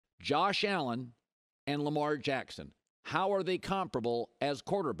Josh Allen and Lamar Jackson. How are they comparable as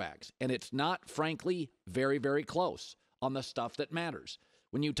quarterbacks? And it's not, frankly, very, very close on the stuff that matters.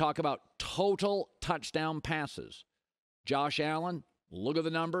 When you talk about total touchdown passes, Josh Allen, look at the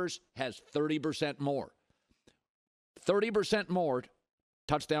numbers, has 30% more. 30% more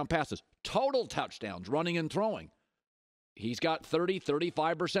touchdown passes. Total touchdowns, running and throwing. He's got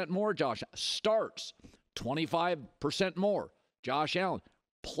 35% more. Josh starts, 25% more. Josh Allen,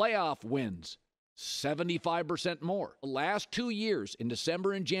 playoff wins, 75% more. The last 2 years, in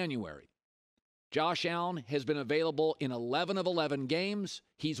December and January, Josh Allen has been available in 11 of 11 games.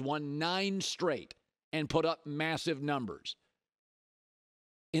 He's won 9 straight and put up massive numbers.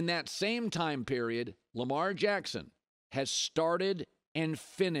 In that same time period, Lamar Jackson has started and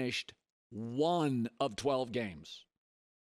finished 1 of 12 games.